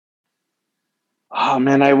 Oh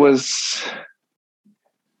man, I was,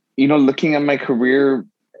 looking at my career,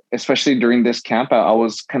 especially during this camp, I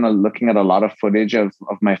was kind of looking at a lot of footage of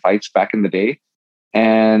my fights back in the day.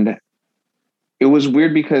 And it was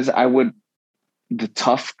weird because the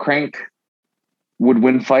tough Frank would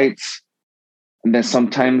win fights. And then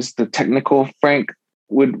sometimes the technical Frank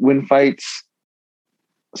would win fights.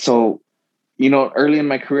 So, early in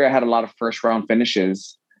my career, I had a lot of first round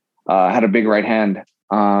finishes. I had a big right hand.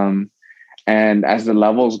 And as the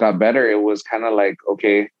levels got better, it was kind of like,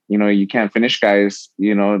 okay, you can't finish guys,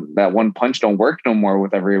 that one punch don't work no more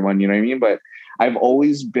with everyone, you know what I mean? But I've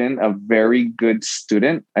always been a very good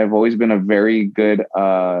student. I've always been a very good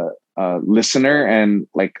listener. And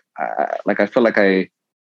I feel like I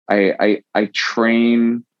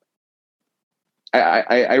train.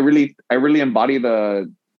 I really embody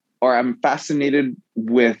I'm fascinated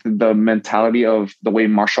with the mentality of the way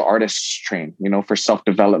martial artists train, for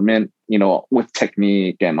self-development, with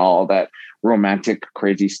technique and all that romantic,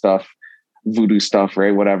 crazy stuff, voodoo stuff,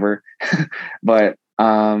 right? Whatever. But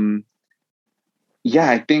I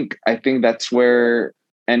think that's where,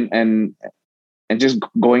 and just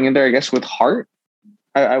going in there, I guess, with heart,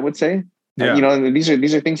 I would say. Yeah. These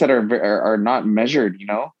are things that are not measured,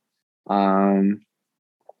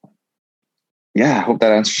 I hope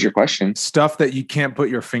that answers your question. Stuff that you can't put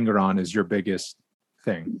your finger on is your biggest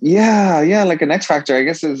thing. Yeah, like an X factor. I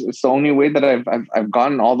guess it's the only way that I've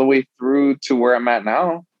gotten all the way through to where I'm at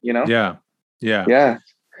now. Yeah.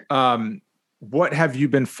 What have you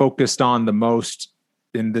been focused on the most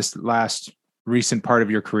in this last recent part of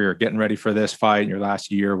your career? Getting ready for this fight, your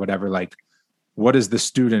last year, whatever. Like, what is the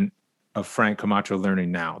student of Frank Camacho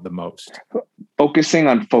learning now the most? Focusing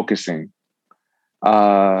on focusing.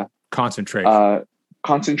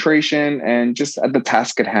 Concentration and just at the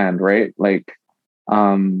task at hand, right? Like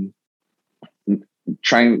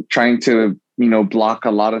trying to block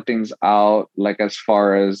a lot of things out, like as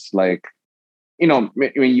far as like when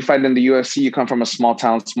you fight in the UFC, you come from a small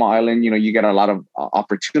town, small island, you get a lot of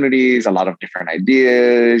opportunities, a lot of different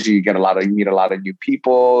ideas, you meet a lot of new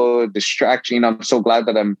people, distraction. I'm so glad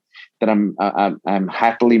that I'm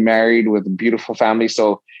happily married with a beautiful family,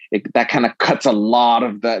 so that kind of cuts a lot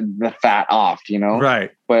of the fat off,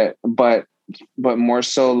 Right. But more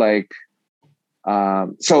so like,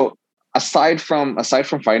 so aside from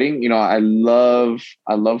fighting,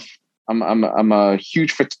 I'm a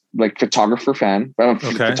huge photographer fan. I'm a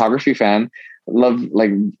photography fan. Love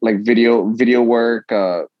like video work,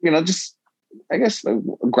 just I guess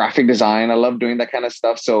graphic design. I love doing that kind of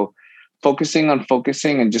stuff. So focusing and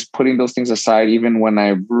just putting those things aside, even when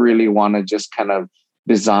I really want to just kind of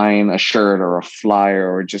design a shirt or a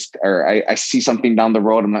flyer or I see something down the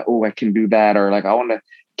road. I'm like, oh, I can do that. Or like, I want to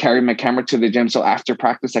carry my camera to the gym. So after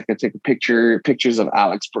practice, I could take pictures of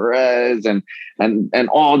Alex Perez and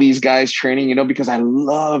all these guys training, you know, because I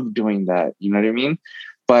love doing that. You know what I mean?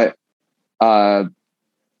 But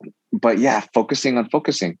yeah, focusing on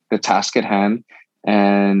the task at hand,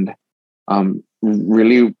 and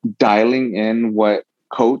really dialing in what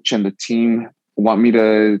coach and the team want me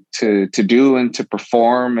to do and to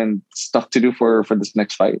perform and stuff to do for this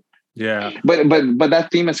next fight. Yeah. But that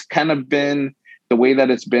theme has kind of been the way that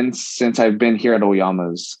it's been since I've been here at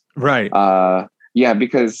Oyama's. Right. Yeah,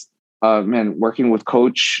 because man, working with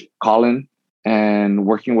Coach Colin and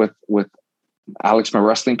working with Alex, my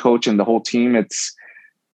wrestling coach, and the whole team,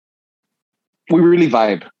 we really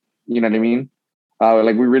vibe. You know what I mean?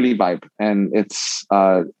 Like we really vibe, and it's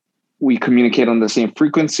we communicate on the same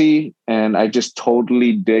frequency, and I just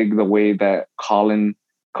totally dig the way that Colin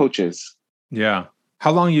coaches. Yeah.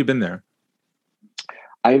 How long have you been there?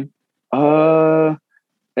 I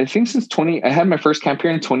think since I had my first camp here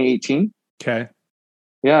in 2018. Okay.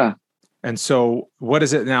 Yeah. And so what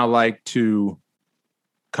is it now like to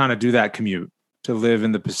kind of do that commute, to live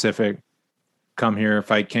in the Pacific, come here,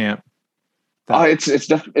 fight camp? It's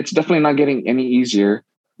definitely not getting any easier.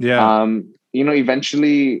 Yeah. You know,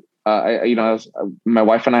 eventually, my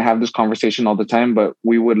wife and I have this conversation all the time, but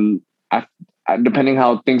we would, depending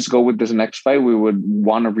how things go with this next fight, we would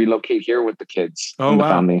want to relocate here with the kids and the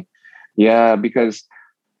family. Yeah, because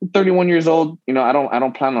I'm 31 years old, you know, I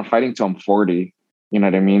don't plan on fighting till I'm 40. You know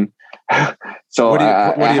what I mean? So what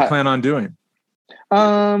do you plan on doing?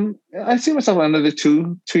 I see myself another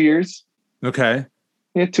 2 years. Okay.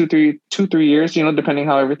 Yeah, 2-3 years, you know, depending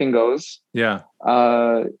how everything goes. Yeah.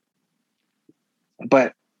 But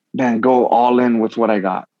man, go all in with what I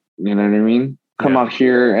got. You know what I mean? Come out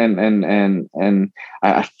here and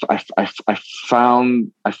I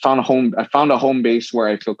found a home. I found a home base where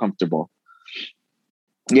I feel comfortable.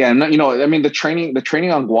 Yeah, and you know, I mean, the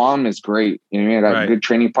training on Guam is great. You know what I mean? I got good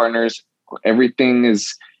training partners. Everything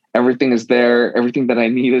is there. Everything that I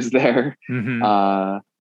need is there. Mm-hmm.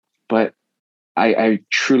 But I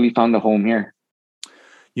truly found a home here.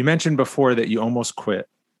 You mentioned before that you almost quit,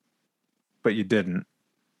 but you didn't.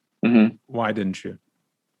 Mm-hmm. Why didn't you?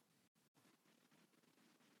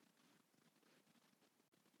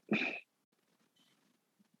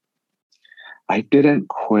 I didn't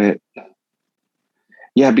quit.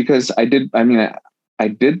 Yeah, because I did the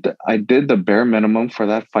bare minimum for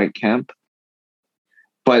that fight camp.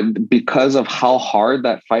 But because of how hard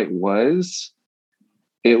that fight was,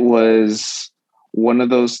 it was one of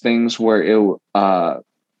those things where I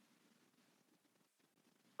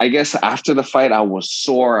guess after the fight, I was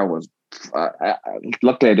sore. I was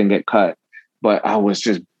luckily I didn't get cut, but I was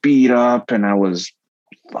just beat up and I was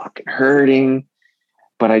fucking hurting.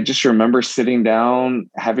 But I just remember sitting down,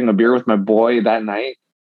 having a beer with my boy that night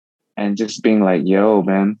and just being like, yo,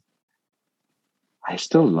 man, I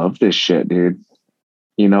still love this shit, dude.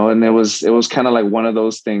 You know, and it was kind of like one of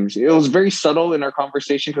those things. It was very subtle in our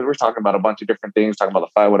conversation because we're talking about a bunch of different things, talking about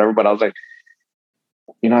the fight, whatever. But I was like,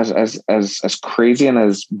 you know, as crazy and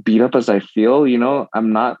as beat up as I feel, you know,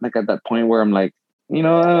 I'm not like at that point where I'm like, you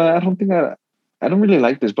know, I don't really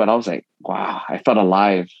like this. But I was like, wow, I felt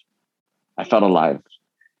alive.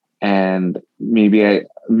 And maybe I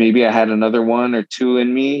had another 1 or 2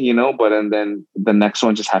 in me, you know, and then the next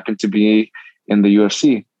one just happened to be in the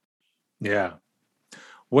UFC. Yeah.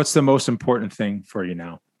 What's the most important thing for you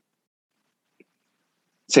now?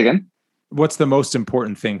 Say again? What's the most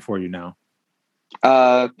important thing for you now?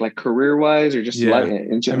 Like career-wise or just life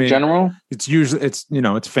in general? It's usually, it's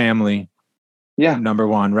family. Yeah. Number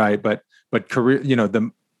one, right? But career, you know,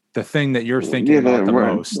 the thing that you're thinking about the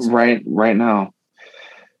most. Right now.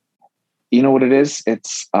 You know what it is?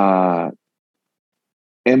 It's the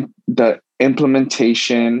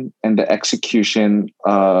implementation and the execution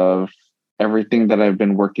of everything that I've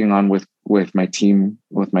been working on with my team,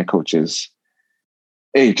 with my coaches.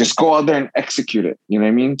 Hey, just go out there and execute it. You know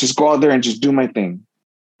what I mean? Just go out there and just do my thing.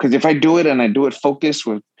 Because if I do it and I do it focused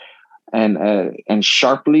with and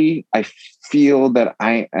sharply, I feel that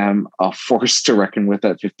I am a force to reckon with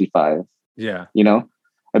at 55. Yeah. You know,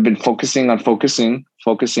 I've been focusing on nutrition,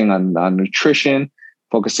 focusing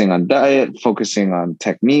on diet, focusing on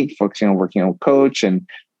technique, focusing on working on coach, and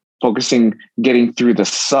getting through the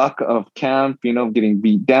suck of camp, you know, getting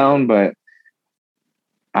beat down. But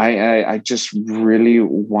I just really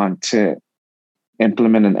want to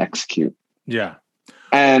implement and execute. Yeah.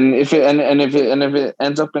 And if it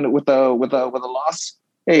ends up with a loss,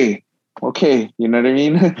 hey, okay, you know what I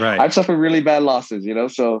mean? Right. I've suffered really bad losses, you know,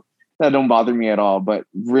 so that don't bother me at all. But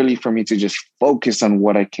really, for me to just focus on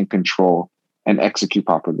what I can control and execute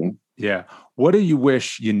properly. Yeah. What do you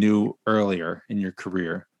wish you knew earlier in your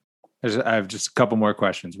career? I have just a couple more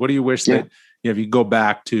questions. What do you wish that, if you go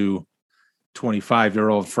back to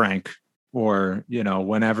 25-year-old Frank, or,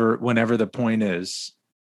 whenever the point is,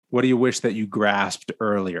 what do you wish that you grasped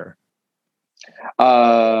earlier?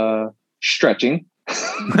 Stretching,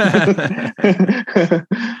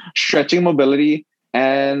 stretching, mobility,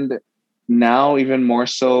 and now even more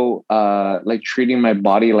so, like treating my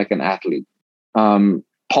body like an athlete.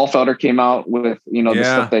 Paul Felder came out with, the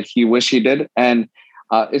stuff that he wished he did. And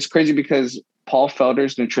it's crazy because Paul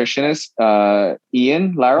Felder's nutritionist,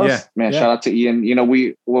 Ian Laros, shout out to Ian.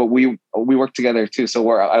 We work together too. So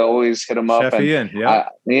I always hit him up. Chef and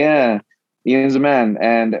Ian, Ian's a man.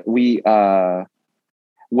 And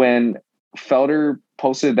when Felder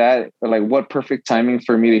posted that, like, what perfect timing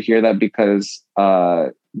for me to hear that, because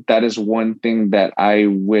that is one thing that I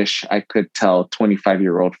wish I could tell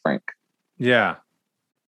 25-year-old Frank. Yeah.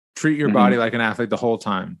 Treat your body like an athlete the whole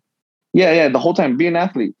time. Yeah. The whole time. Be an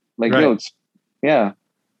athlete. Like, yeah.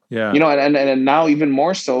 And now even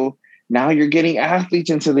more so, now you're getting athletes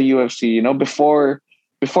into the UFC.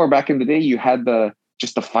 Before back in the day, you had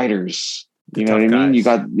just the fighters. You know what I mean? You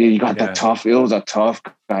got that tough. It was a tough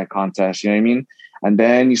guy contest. You know what I mean? And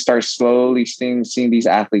then you start slowly seeing these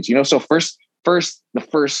athletes. So first the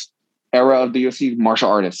first era of the UFC, martial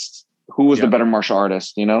artists. Who was the better martial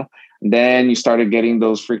artist? And then you started getting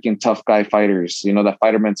those freaking tough guy fighters. That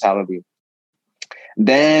fighter mentality.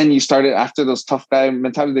 Then you started, after those tough guy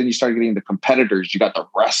mentality, then you started getting the competitors. You got the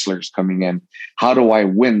wrestlers coming in. How do I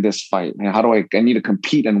win this fight? How do I need to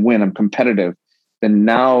compete and win? I'm competitive. Then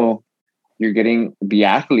now you're getting the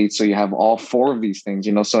athletes. So you have all four of these things,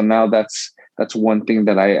 So now that's one thing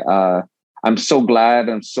that I'm so glad.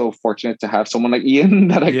 I'm so fortunate to have someone like Ian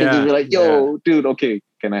that I can just be like, yo, dude, okay,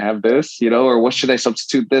 can I have this? Or what should I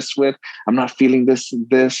substitute this with? I'm not feeling this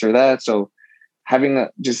or that. So having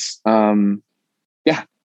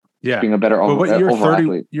being a better overall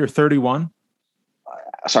athlete. You're 31?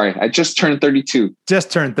 Sorry, I just turned 32.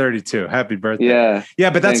 Just turned 32. Happy birthday.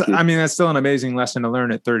 Yeah, but that's still an amazing lesson to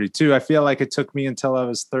learn at 32. I feel like it took me until I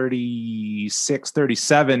was 36,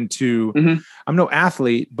 37 to, I'm no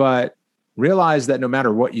athlete, but realize that no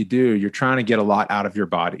matter what you do, you're trying to get a lot out of your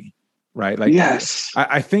body, right? Like, yes.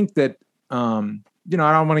 I think that, I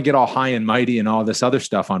don't want to get all high and mighty and all this other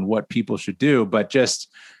stuff on what people should do, but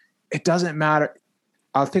just, it doesn't matter.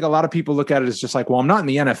 I think a lot of people look at it as just like, well, I'm not in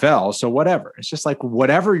the NFL, so whatever. It's just like,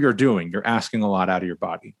 whatever you're doing, you're asking a lot out of your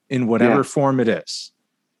body in whatever form it is.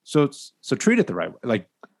 So treat it the right way. Like,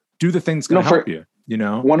 do the things going to help you,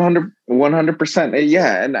 100%.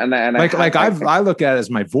 Yeah. And I look at it as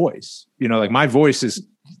my voice, like my voice is,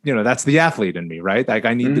 that's the athlete in me, right? Like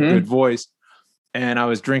I need the good voice. And I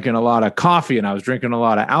was drinking a lot of coffee and I was drinking a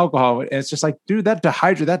lot of alcohol. And it's just like, dude, that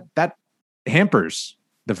dehydrate, that hampers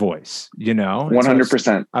the voice, 100%.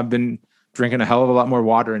 So I've been drinking a hell of a lot more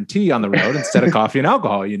water and tea on the road instead of coffee and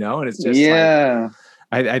alcohol, and it's just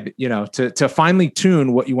to finally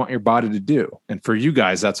tune what you want your body to do. And for you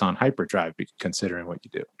guys, that's on hyperdrive, considering what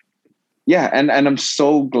you do. Yeah. And I'm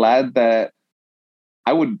so glad that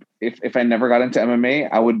I would, if I never got into MMA,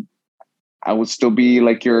 I would still be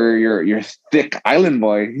like your thick island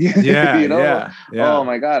boy. Yeah. Oh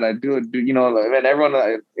my God, I do it. And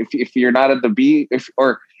everyone, if you're not at the beach, if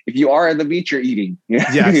you are at the beach, you're eating.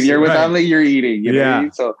 If you're with family, you're eating. You know what I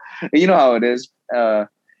mean? So how it is.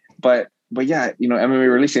 But yeah,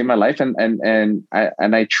 MMA really saved my life, and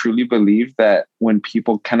I truly believe that when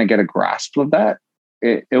people kind of get a grasp of that,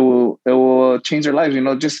 it will change their lives.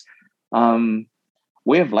 Just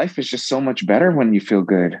way of life is just so much better when you feel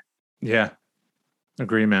good. Yeah.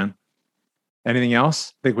 Agree, man. Anything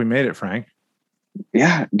else? I think we made it, Frank.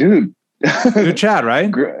 Yeah, dude. Good chat, right?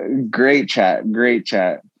 Great chat.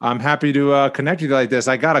 I'm happy to connect with you like this.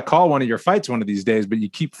 I got to call one of your fights one of these days, but you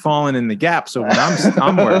keep falling in the gap. So when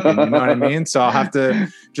I'm working, you know what I mean? So I'll have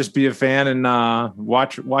to just be a fan and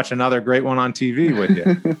watch another great one on TV with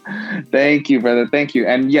you. Thank you, brother. Thank you.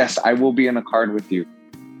 And yes, I will be in a card with you.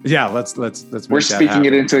 Yeah, let's we're speaking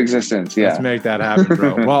it into existence. Yeah. Let's make that happen,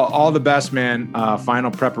 bro. Well, all the best, man. Final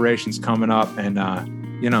preparations coming up, and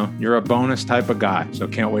you're a bonus type of guy. So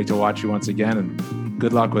can't wait to watch you once again, and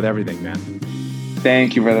good luck with everything, man.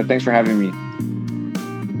 Thank you, brother. Thanks for having me.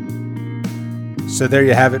 So there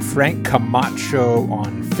you have it, Frank Camacho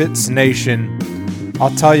on Fitz Nation.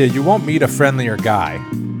 I'll tell you, you won't meet a friendlier guy.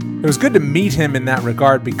 It was good to meet him in that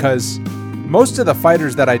regard because most of the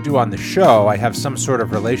fighters that I do on the show, I have some sort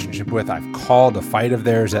of relationship with. I've called a fight of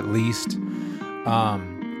theirs at least.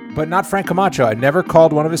 But not Frank Camacho. I never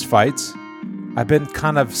called one of his fights. I've been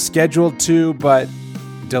kind of scheduled to, but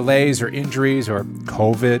delays or injuries or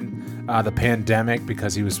COVID the pandemic,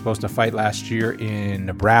 because he was supposed to fight last year in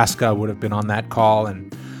Nebraska, would have been on that call,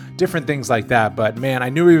 and different things like that. But man, I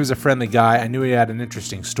knew he was a friendly guy. I knew he had an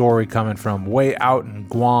interesting story coming from way out in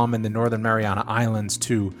Guam in the Northern Mariana Islands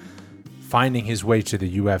to finding his way to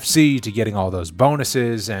the UFC, to getting all those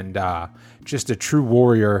bonuses, and just a true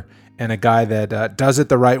warrior and a guy that does it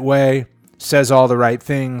the right way, says all the right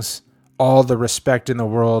things, all the respect in the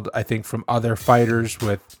world, I think, from other fighters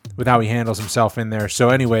with how he handles himself in there. So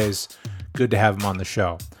anyways, good to have him on the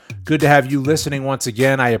show. Good to have you listening once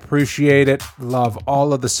again. I appreciate it. Love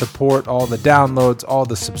all of the support, all the downloads, all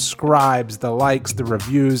the subscribes, the likes, the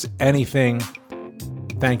reviews, anything.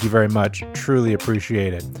 Thank you very much. Truly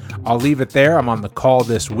appreciate it. I'll leave it there. I'm on the call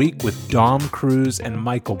this week with Dom Cruz and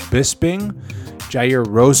Michael Bisping, Jair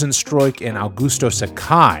Rosenstruik and Augusto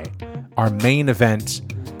Sakai, our main event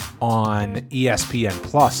on ESPN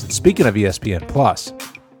Plus. And speaking of ESPN Plus,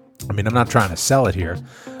 I mean, I'm not trying to sell it here.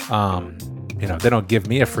 They don't give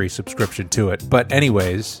me a free subscription to it. But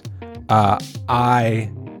anyways,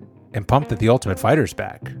 I am pumped that The Ultimate Fighter's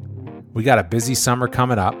back. We got a busy summer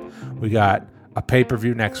coming up. We got a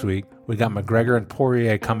pay-per-view next week. We got McGregor and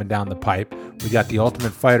Poirier coming down the pipe. We got The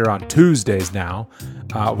Ultimate Fighter on Tuesdays now.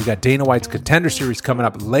 We got Dana White's Contender Series coming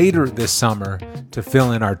up later this summer to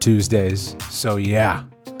fill in our Tuesdays. So yeah,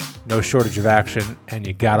 no shortage of action, and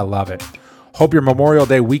you gotta love it. Hope your Memorial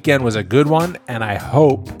Day weekend was a good one, and I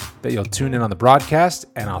hope that you'll tune in on the broadcast,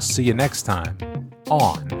 and I'll see you next time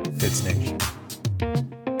on Fitz Nation.